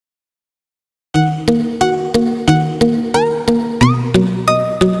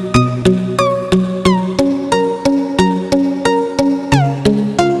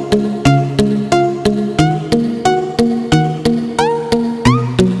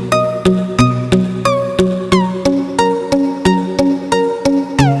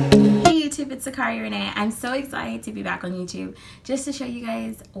excited to be back on YouTube just to show you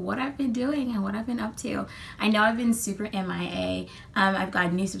guys what I've been doing and what I've been up to. I know I've been super MIA. I've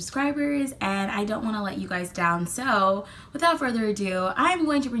got new subscribers and I don't want to let you guys down. So without further ado, I'm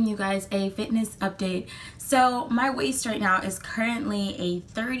going to bring you guys a fitness update. So my waist right now is currently a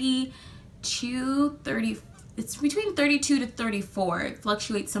 32, 34. It's between 32 to 34. It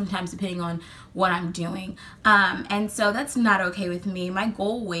fluctuates sometimes depending on what I'm doing. And so that's not okay with me. My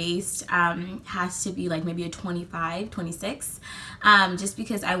goal waist has to be like maybe a 25, 26, just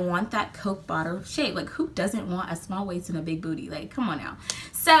because I want that Coke bottle shape. Like, who doesn't want a small waist and a big booty? Like, come on now.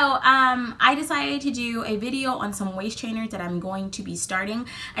 So I decided to do a video on some waist trainers that I'm going to be starting.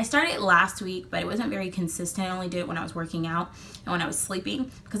 I started last week, but it wasn't very consistent. I only did it when I was working out and when I was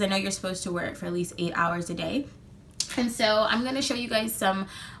sleeping, because I know you're supposed to wear it for at least 8 hours a day. And so I'm going to show you guys some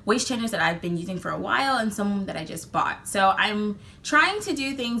waist trainers that I've been using for a while and some that I just bought. So I'm trying to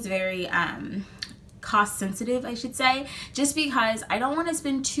do things very cost sensitive, I should say, just because I don't want to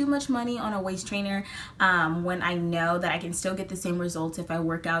spend too much money on a waist trainer when I know that I can still get the same results if I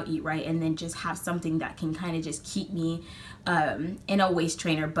work out, eat right, and then just have something that can kind of just keep me in a waist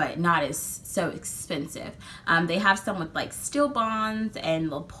trainer, but not as so expensive. They have some with like steel bonds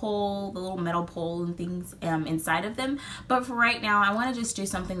and the pole, the little metal pole and things inside of them. But for right now, I want to just do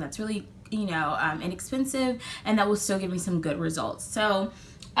something that's really, you know, inexpensive and that will still give me some good results. So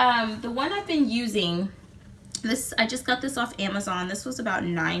the one I've been using, this, I just got this off Amazon. This was about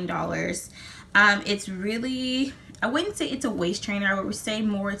 $9. It's really, I wouldn't say it's a waist trainer. I would say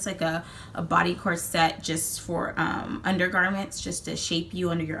more it's like a body corset just for undergarments, just to shape you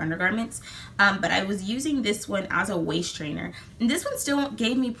under your undergarments. But I was using this one as a waist trainer. And this one still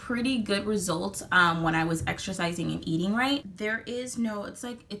gave me pretty good results when I was exercising and eating right. There is no, it's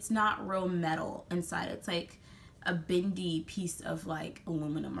like, it's not real metal inside. It's like a bendy piece of like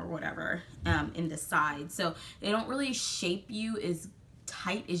aluminum or whatever in the side, so they don't really shape you as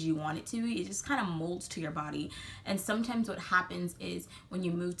tight as you want it to be. It just kind of molds to your body. And sometimes what happens is when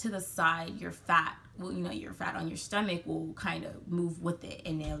you move to the side, your fat, well, you know, your fat on your stomach will kind of move with it,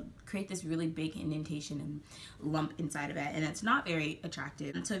 and it'll create this really big indentation and lump inside of it, and it's not very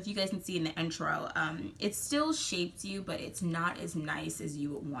attractive. And so if you guys can see in the intro, it still shapes you, but it's not as nice as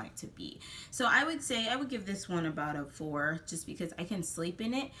you would want it to be. So I would say I would give this one about a 4, just because I can sleep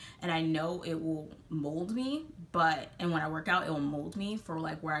in it and I know it will mold me, and when I work out, it will mold me for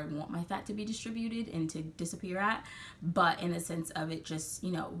like where I want my fat to be distributed and to disappear at. But in the sense of it just,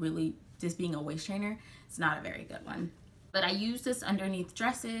 you know, really just being a waist trainer, it's not a very good one. But I use this underneath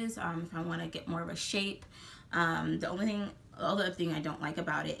dresses if I want to get more of a shape. The other thing I don't like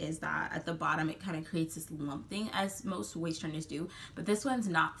about it is that at the bottom it kind of creates this lump thing, as most waist trainers do, but this one's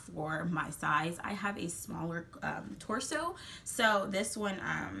not for my size. I have a smaller torso, so this one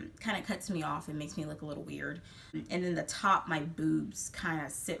kind of cuts me off and makes me look a little weird. And then the top, my boobs kind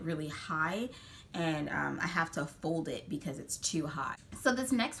of sit really high, and I have to fold it because it's too high. So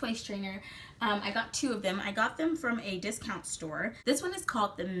this next waist trainer, I got 2 of them. I got them from a discount store. This one is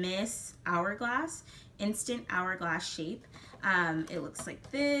called the Miss Hourglass Instant Hourglass Shape. It looks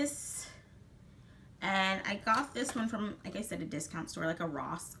like this, and I got this one from, like I said, a discount store, like a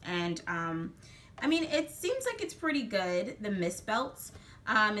Ross. And I mean, it seems like it's pretty good. The Miss belts,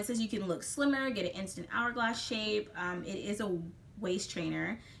 it says you can look slimmer, get an instant hourglass shape. It is a waist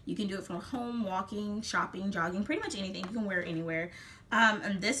trainer. You can do it from home, walking, shopping, jogging, pretty much anything. You can wear it anywhere.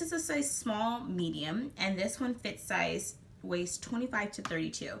 And this is a size small, medium, and this one fits size waist 25 to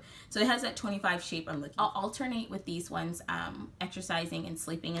 32. So it has that 25 shape I'm looking. I'll alternate with these ones, exercising and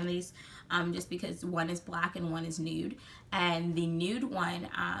sleeping in these, just because one is black and one is nude. And the nude one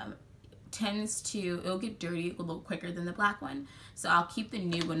it'll get dirty a little quicker than the black one. So I'll keep the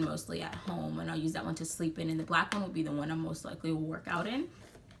nude one mostly at home, and I'll use that one to sleep in, and the black one will be the one I most likely will work out in.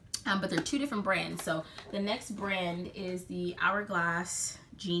 But they're 2 different brands. So the next brand is the Hourglass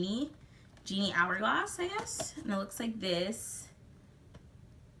Genie Hourglass, I guess, and it looks like this.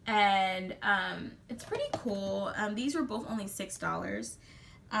 And it's pretty cool. These were both only $6.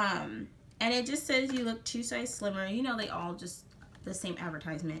 And it just says you look 2 sizes slimmer. You know, they all just the same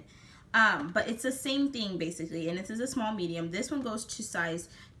advertisement. But it's the same thing basically, and this is a small medium. This one goes to size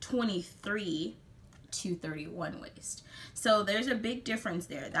 23 to 31 waist. So there's a big difference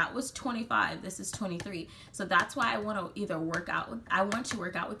there. That was 25, this is 23. So that's why I want to either work out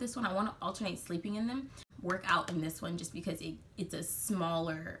with this one. I want to alternate sleeping in them, work out in this one, just because it's a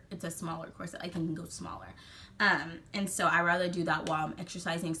smaller corset. I can go smaller. And so I rather do that while I'm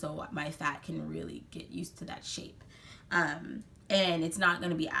exercising, so my fat can really get used to that shape. And it's not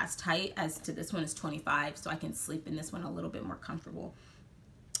going to be as tight as to this one is 25, so I can sleep in this one a little bit more comfortable.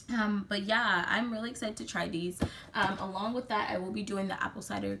 But yeah, I'm really excited to try these. Along with that, I will be doing the apple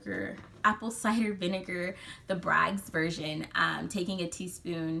cider vinegar, the Bragg's version, taking a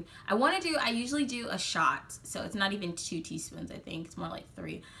teaspoon. I usually do a shot, so it's not even 2 teaspoons, I think it's more like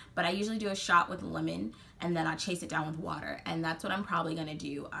 3, but I usually do a shot with lemon, and then I'll chase it down with water, and that's what I'm probably gonna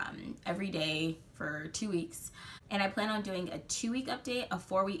do every day for 2 weeks. And I plan on doing a 2-week update, a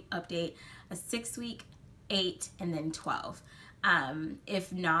 4-week update, a 6-week, 8, and then 12.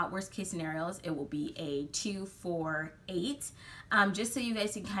 If not, worst case scenarios, it will be a 2, 4, 8, just so you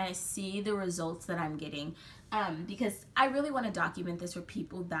guys can kind of see the results that I'm getting, because I really want to document this for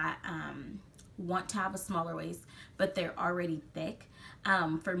people that want to have a smaller waist but they're already thick.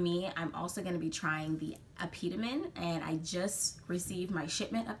 For me, I'm also going to be trying the PT.1, and I just received my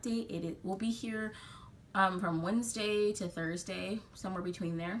shipment update. It will be here from Wednesday to Thursday, somewhere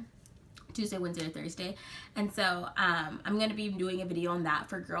between there. Tuesday, Wednesday, or Thursday. And so I'm going to be doing a video on that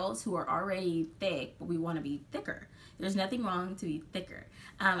for girls who are already thick but we want to be thicker. There's nothing wrong to be thicker.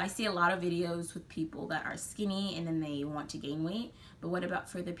 I see a lot of videos with people that are skinny and then they want to gain weight, but what about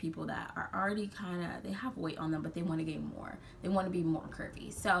for the people that are already they have weight on them but they want to gain more, they want to be more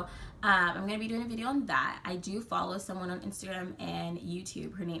curvy? So I'm going to be doing a video on that. I do follow someone on Instagram and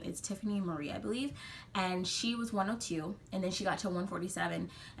YouTube. Her name is Tiffany Marie, I believe, and she was 102 and then she got to 147,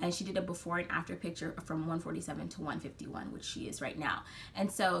 and she did a before and after picture from 147 to 151, which she is right now.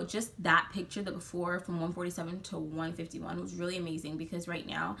 And so just that picture, the before from 147 to 151, was really amazing, because right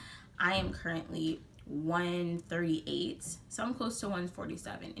now I am currently 138, so I'm close to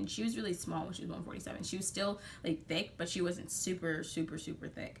 147, and she was really small when she was 147. She was still like thick, but she wasn't super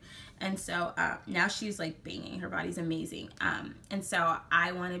thick. And so now she's like banging, her body's amazing. And so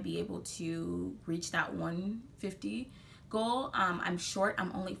I want to be able to reach that 150 goal. I'm short,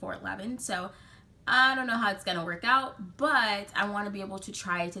 I'm only 4'11", so I don't know how it's gonna work out, but I want to be able to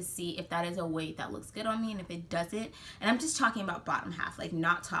try to see if that is a weight that looks good on me, and if it doesn't, and I'm just talking about bottom half, like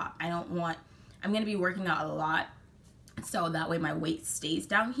not top. I'm gonna be working out a lot, so that way my weight stays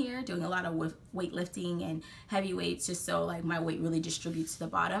down here, doing a lot of weightlifting and heavy weights, just so like my weight really distributes to the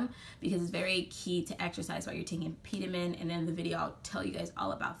bottom, because it's very key to exercise while you're taking PT.1, and in the video I'll tell you guys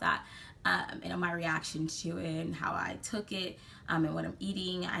all about that, and my reaction to it and how I took it, and what I'm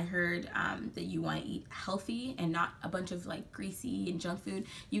eating. I heard that you want to eat healthy and not a bunch of like greasy and junk food.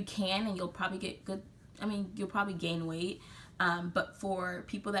 You can, and you'll probably get good, you'll probably gain weight, but for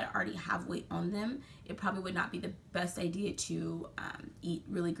people that already have weight on them, it probably would not be the best idea to eat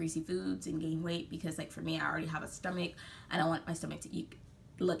really greasy foods and gain weight, because like for me, I already have a stomach. I don't want my stomach to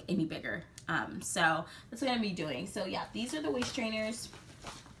look any bigger. So that's what I'm gonna be doing. So yeah, these are the waist trainers,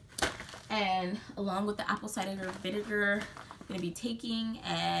 and along with the apple cider vinegar, I'm gonna be taking,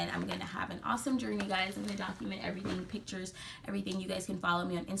 and I'm gonna have an awesome journey, guys. I'm gonna document everything, pictures, everything. You guys can follow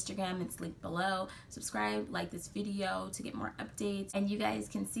me on Instagram, it's linked below. Subscribe, like this video to get more updates, and you guys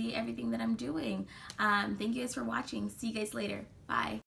can see everything that I'm doing. Thank you guys for watching. See you guys later. Bye.